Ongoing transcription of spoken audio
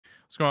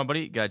What's going on,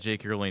 buddy? Got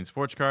Jake here, Lane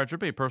Sports Cards.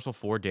 Rip a personal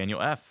for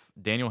Daniel F.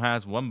 Daniel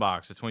has one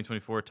box of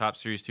 2024 Top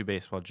Series 2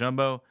 Baseball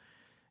Jumbo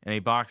and a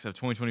box of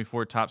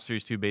 2024 Top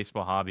Series 2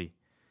 Baseball Hobby.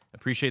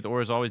 Appreciate the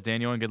order as always,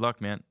 Daniel, and good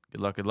luck, man.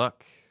 Good luck, good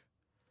luck.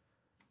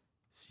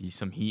 See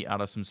some heat out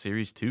of some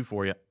Series 2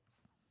 for you.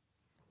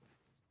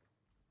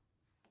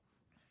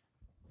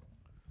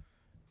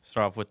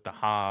 Start off with the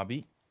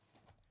hobby.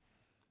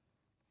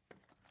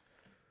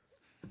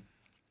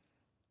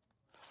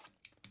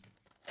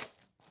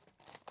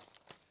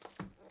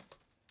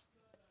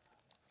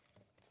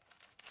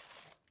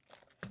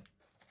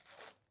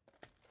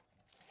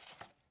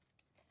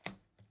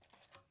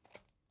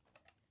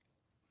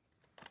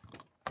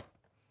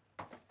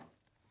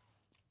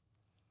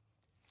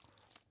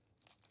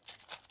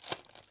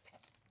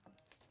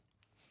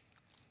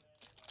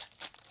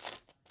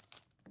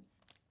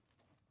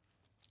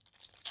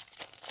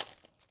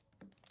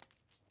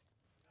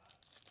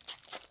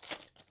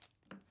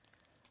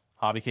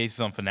 Hobby cases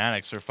on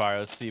Fanatics are fire.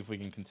 Let's see if we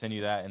can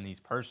continue that in these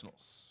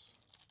personals.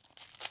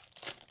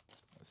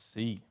 Let's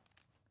see.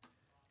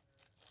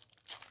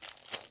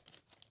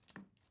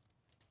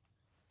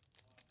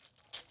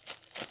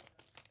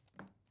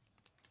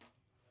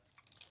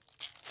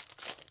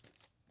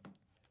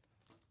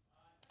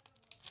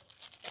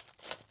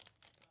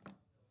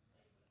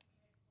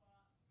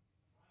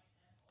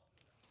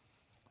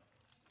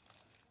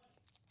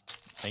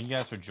 Thank you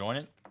guys for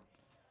joining.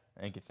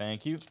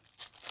 Thank you.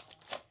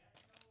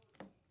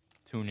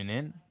 Tuning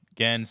in.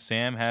 Again,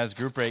 Sam has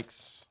group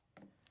breaks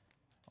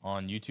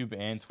on YouTube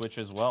and Twitch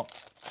as well.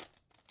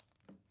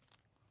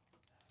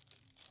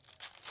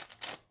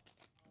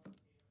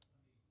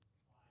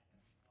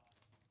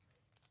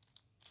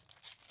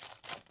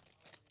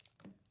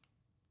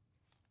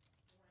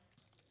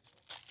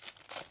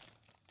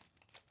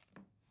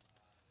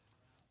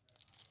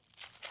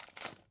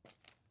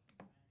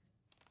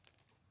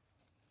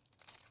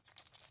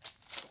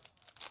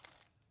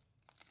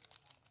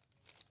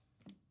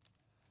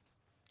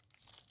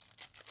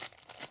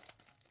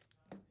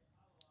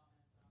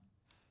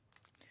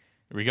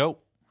 Here we go.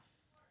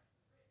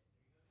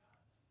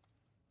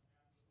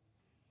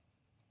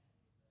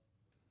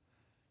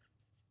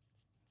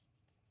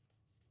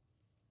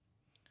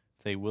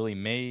 It's a Willie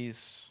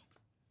Mays.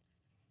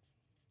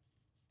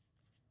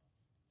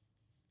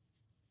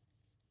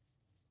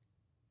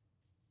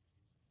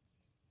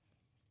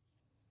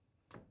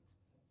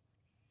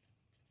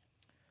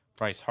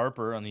 Bryce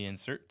Harper on the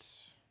insert.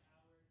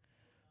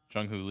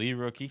 Jung-Hoo Lee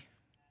rookie.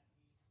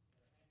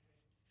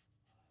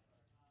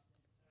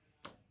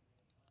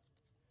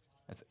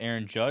 That's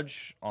Aaron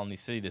Judge on the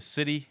City to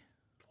City.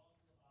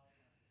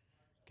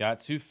 Got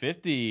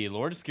 250.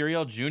 Lourdes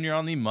Gurriel Jr.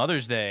 on the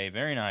Mother's Day.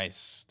 Very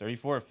nice.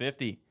 34 of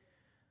 50.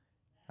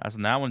 That's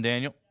on that one,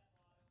 Daniel.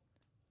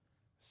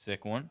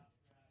 Sick one.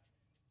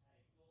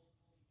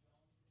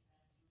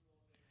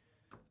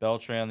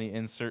 Beltray on the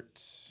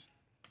insert.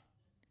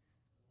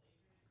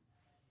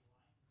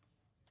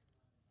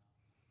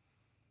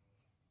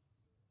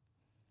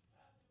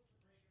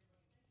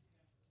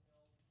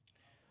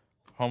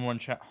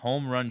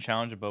 Home run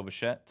challenge of Bo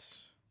Bichette.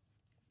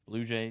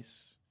 Blue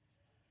Jays.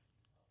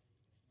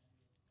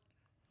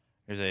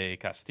 There's a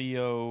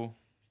Castillo.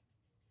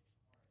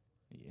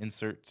 The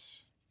insert.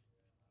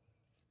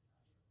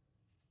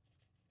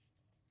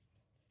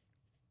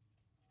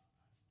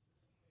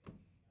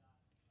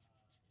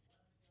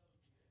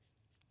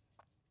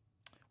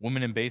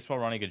 Women in Baseball,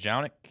 Ronnie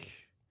Gajownik.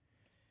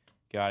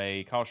 Got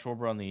a Kyle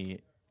Schwarber on the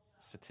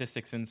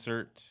statistics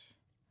insert.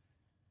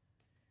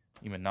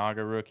 Imanaga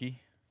rookie.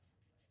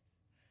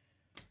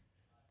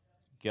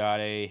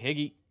 Got a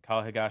Higgy,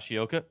 Kyle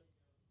Higashioka.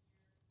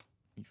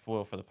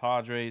 Foil for the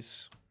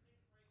Padres.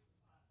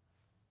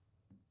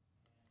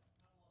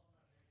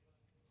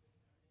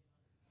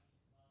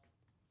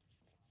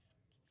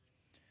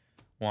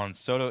 Juan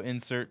Soto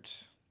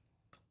insert.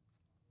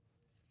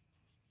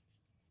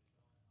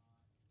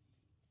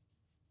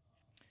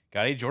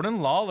 Got a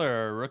Jordan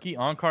Lawler, rookie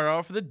on-card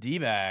auto for the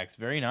D-backs.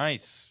 Very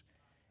nice.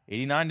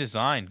 89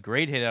 design.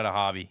 Great hit out of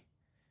hobby.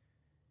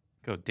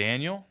 Go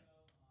Daniel.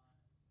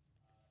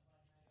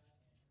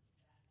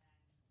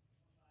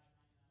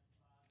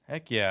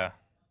 Heck yeah.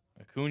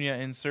 Acuna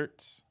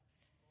insert.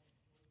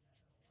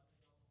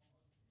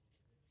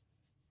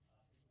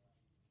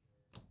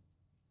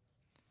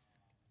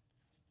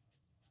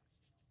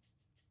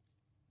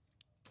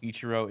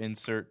 Ichiro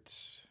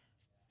insert.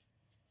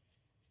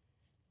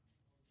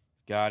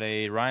 Got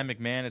a Ryan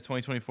McMahon at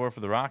 2024 for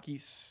the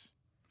Rockies.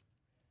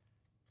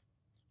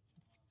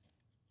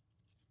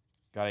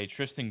 Got a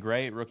Tristan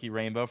Gray, rookie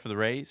rainbow for the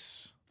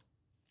Rays.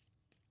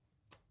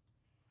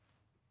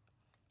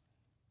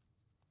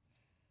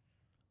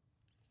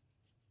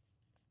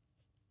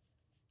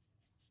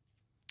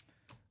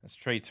 That's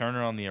Trey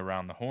Turner on the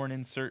Around the Horn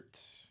insert.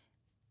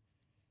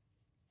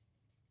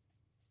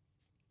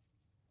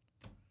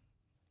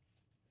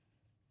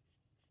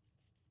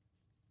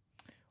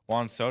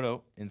 Juan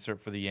Soto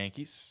insert for the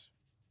Yankees.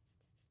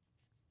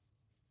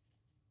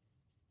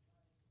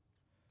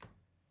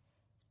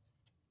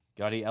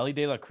 Got a Ellie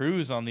De La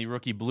Cruz on the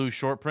rookie blue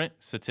short print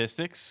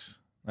statistics.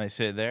 Nice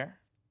hit there.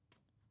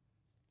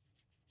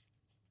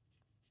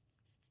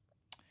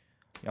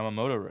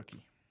 Yamamoto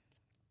rookie.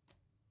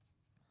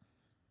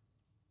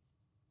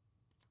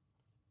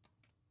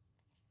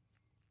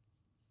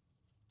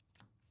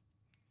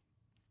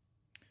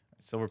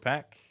 Silver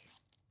pack.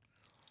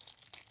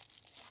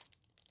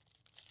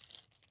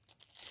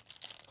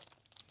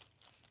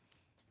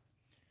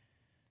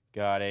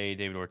 Got a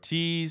David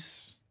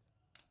Ortiz,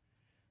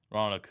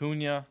 Ronald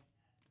Acuna,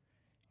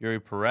 Yuri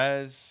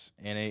Perez,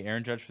 and a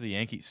Aaron Judge for the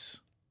Yankees.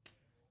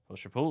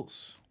 Poster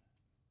pools.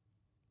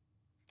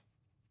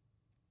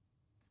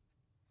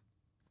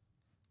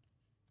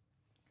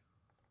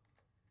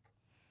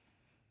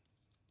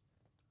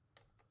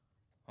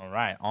 All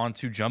right, on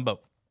to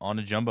Jumbo. On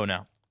to Jumbo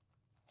now.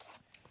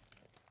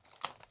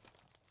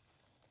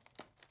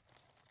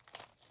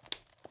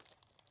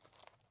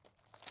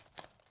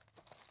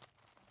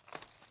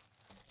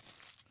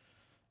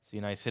 See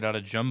a nice hit out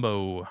of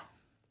Jumbo.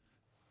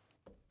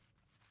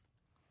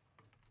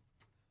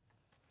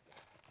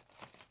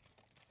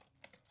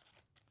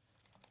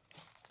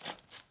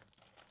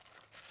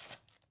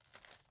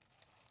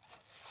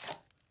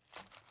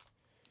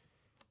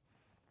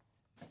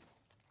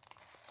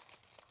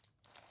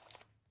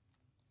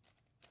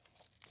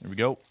 Here we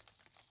go.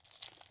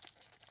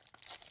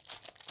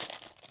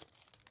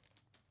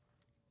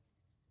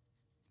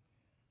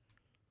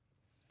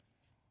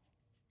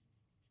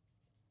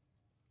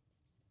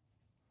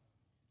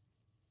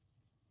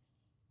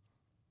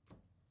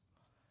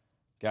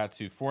 Got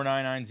to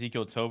 499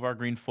 Ezekiel Tovar,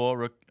 green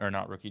full, or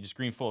not rookie, just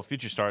green full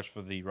future stars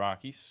for the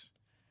Rockies.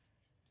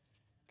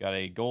 Got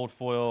a gold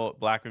foil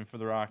Blackman for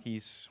the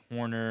Rockies.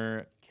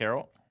 Horner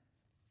Carroll.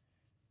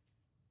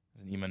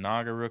 There's an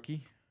Imanaga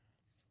rookie.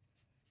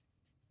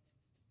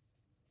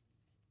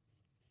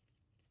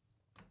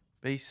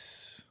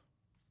 Base.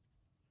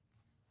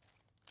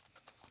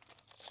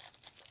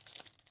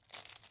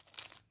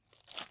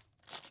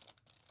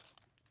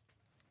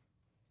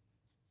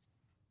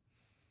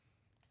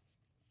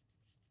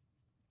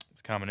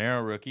 It's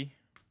Caminero rookie.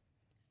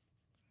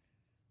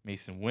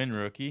 Mason Wynn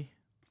rookie.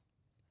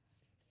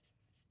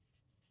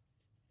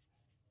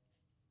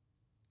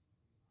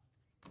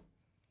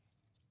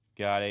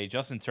 Got a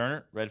Justin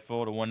Turner, red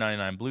full to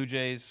 199 Blue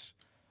Jays.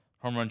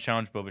 Home run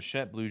challenge Bo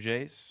Bichette, Blue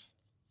Jays.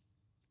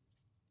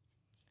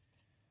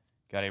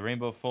 Got a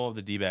rainbow full of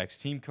the D-backs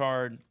team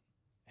card.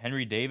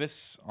 Henry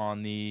Davis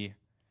on the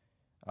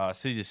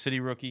City to City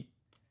rookie.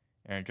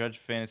 Aaron Judge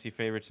fantasy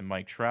favorites and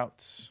Mike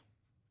Trout.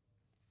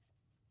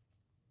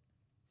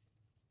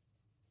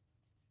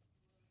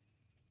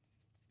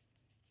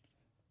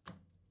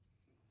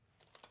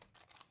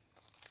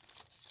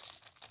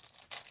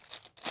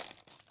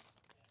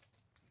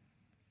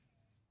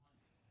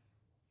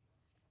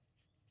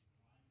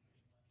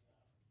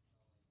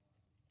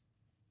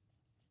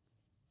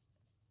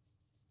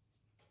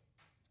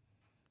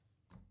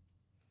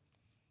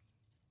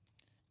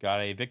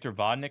 Got a Victor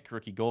Vodnik,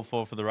 rookie gold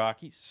foil for the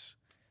Rockies.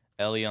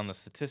 Ellie on the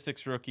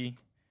statistics rookie.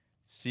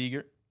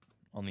 Seager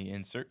on the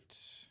insert.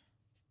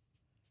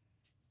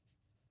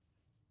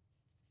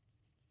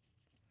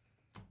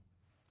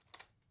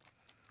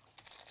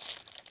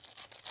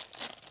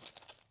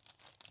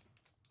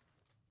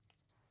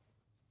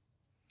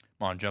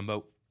 Come on,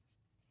 Jumbo.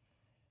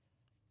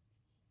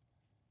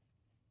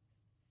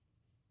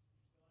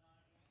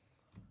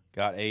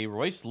 Got a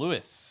Royce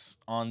Lewis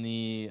on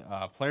the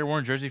player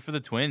worn jersey for the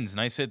Twins.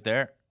 Nice hit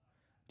there.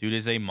 Dude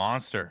is a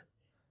monster.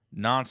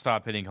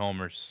 Non-stop hitting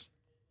homers.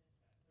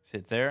 Nice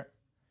hit there.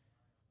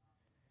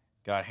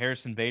 Got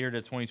Harrison Bader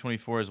to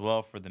 2024 as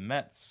well for the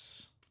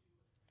Mets.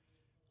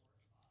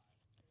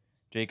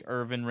 Jake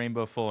Irvin,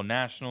 Rainbow Full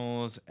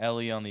Nationals.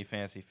 Ellie on the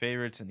fantasy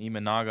favorites. And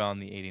Imanaga on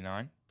the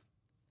 89.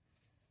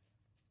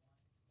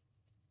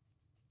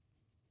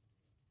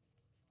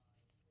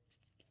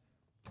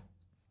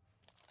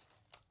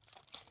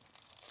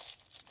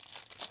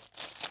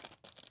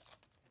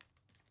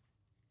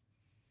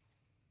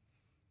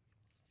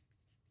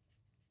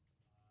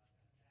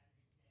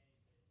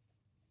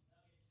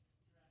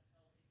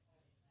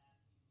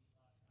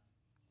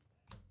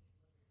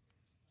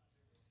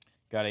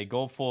 Got a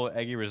gold full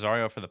Eggy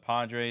Rosario for the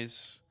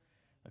Padres.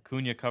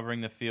 Acuna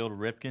covering the field.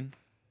 Ripken.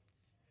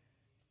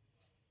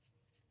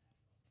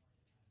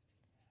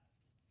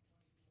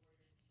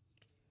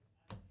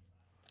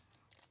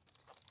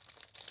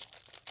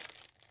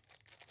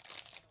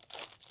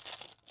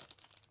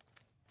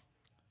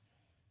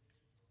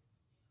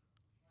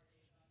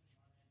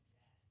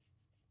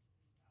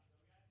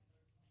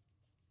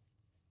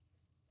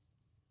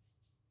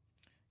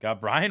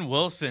 Got Brian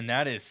Wilson.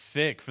 That is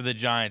sick for the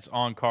Giants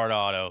on card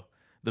auto.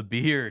 The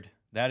beard.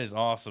 That is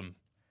awesome.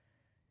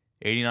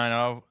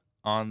 89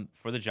 on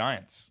for the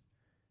Giants.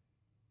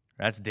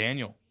 That's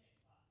Daniel.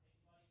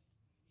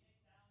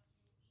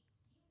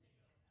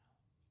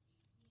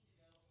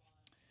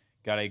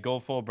 Got a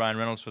gold full Brian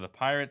Reynolds for the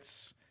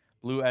Pirates.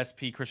 Blue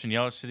SP Christian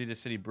Yelich, City to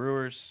City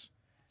Brewers.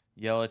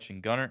 Yelich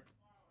and Gunnar.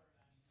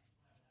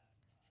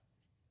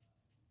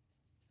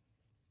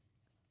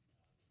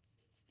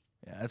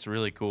 That's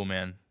really cool,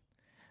 man.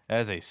 That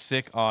is a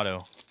sick auto.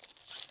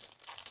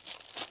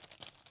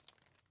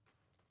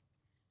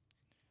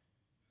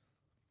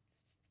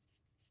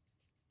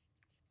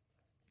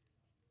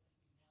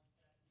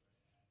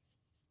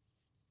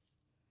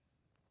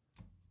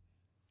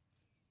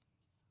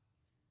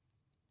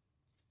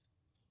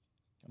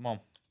 Come on.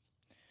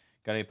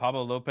 Got a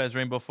Pablo Lopez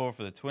rainbow foil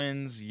for the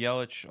Twins.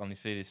 Yelich on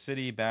the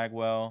City.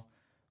 Bagwell.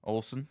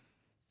 Olsen.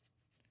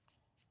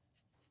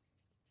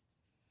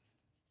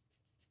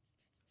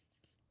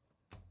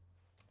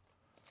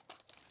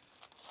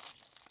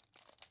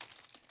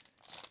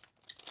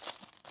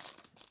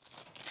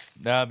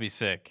 That would be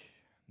sick.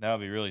 That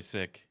would be really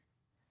sick.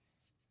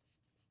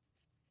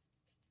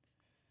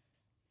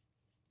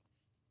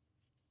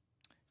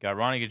 Got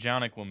Ronnie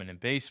Gajonik, Woman in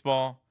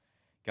Baseball.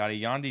 Got a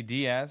Yandy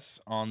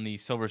Diaz on the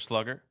Silver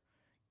Slugger.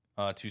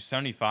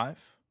 275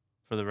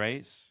 for the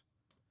Rays.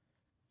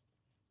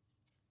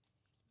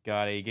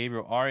 Got a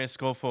Gabriel Arias,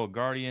 Schofield,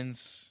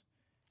 Guardians.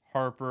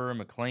 Harper,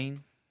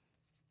 McLean.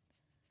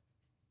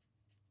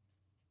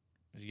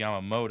 There's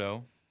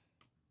Yamamoto.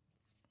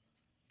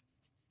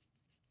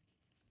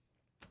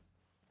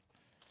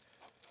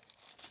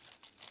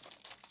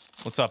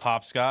 What's up,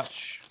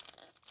 Hopscotch?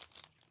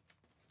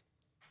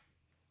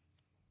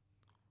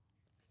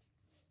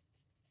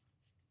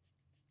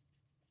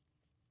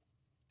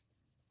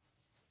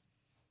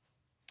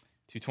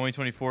 To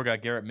 2024,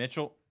 got Garrett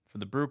Mitchell for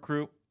the Brew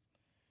Crew.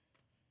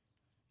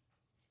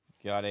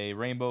 Got a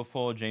rainbow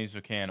full James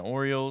McCann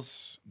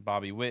Orioles.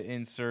 Bobby Witt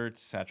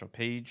inserts. Satchel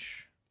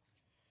Paige.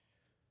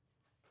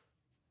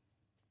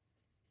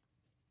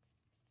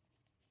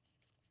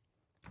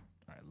 All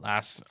right,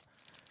 last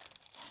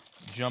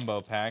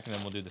jumbo pack, and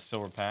then we'll do the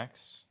silver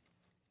packs.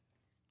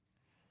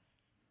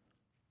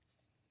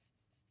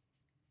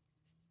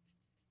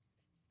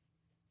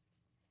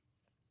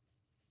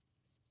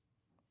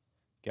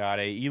 Got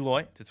a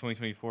Eloy to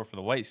 2024 for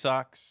the White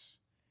Sox.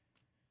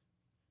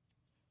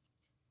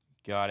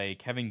 Got a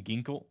Kevin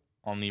Ginkel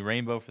on the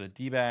rainbow for the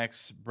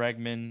D-backs,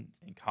 Bregman,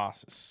 and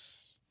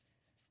Casas.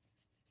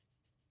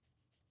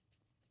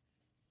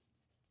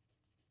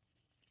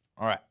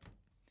 All right.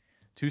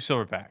 2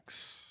 silver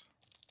packs.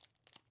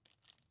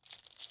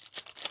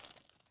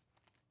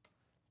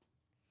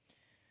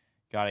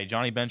 Got a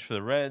Johnny Bench for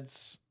the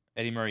Reds,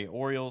 Eddie Murray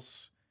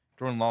Orioles,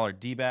 Jordan Lawler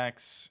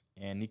D-backs,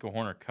 and Nico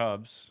Horner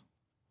Cubs.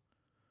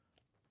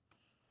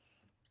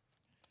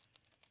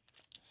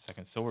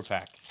 Second silver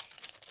pack.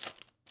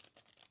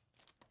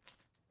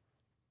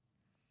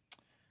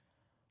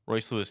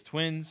 Royce Lewis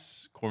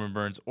Twins, Corbin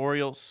Burns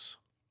Orioles.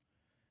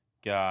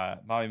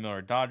 Got Bobby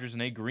Miller Dodgers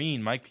and a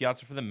green Mike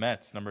Piazza for the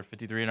Mets, number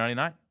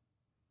 53/99.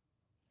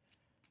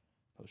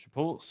 Post your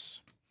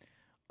pulls.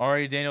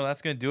 Alrighty, Daniel,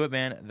 that's going to do it,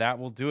 man. That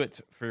will do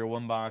it for your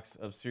 1 box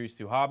of Series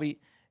 2 Hobby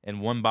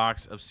and 1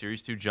 box of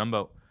Series 2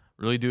 Jumbo.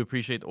 Really do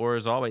appreciate the order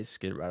as always.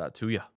 Get it right out to you.